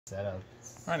Setup.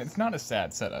 Right, it's not a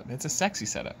sad setup. It's a sexy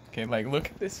setup. Okay, like look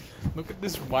at this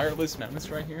wireless mouse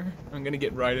right here. I'm gonna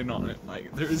get right in on it.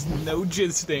 Like there is no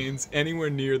jizz stains anywhere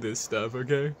near this stuff.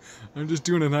 Okay, I'm just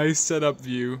doing a nice setup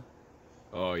view.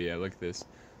 Oh yeah, look at this.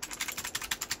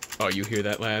 Oh, you hear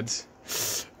that, lads?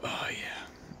 Oh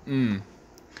yeah.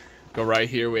 Go right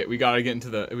here. Wait, we gotta get into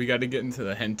the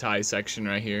hentai section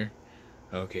right here.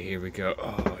 Okay, here we go.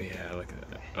 Oh yeah, look at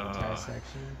that. Hentai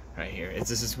section. Right here.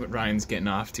 This is what Ryan's getting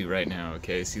off to right now.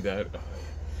 Okay, see that? Oh,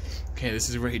 yeah. Okay, this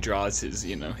is where he draws his,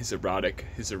 his erotic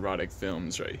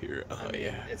films right here. Oh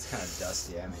yeah. It's kind of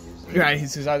dusty. I haven't used it. Right, he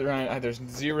says there's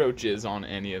zero jizz on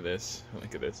any of this.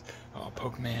 Look at this. Oh,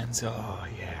 Pokemon's. Oh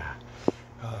yeah.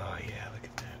 Oh yeah. Look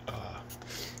at that. Oh.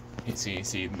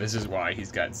 See, this is why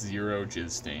he's got zero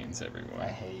jizz stains everywhere. I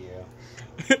hate you.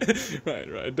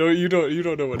 right. You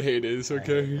don't know what hate is,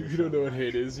 okay? You don't know what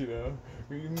hate is, you know.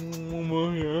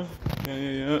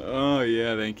 Yeah. Oh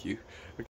yeah, thank you.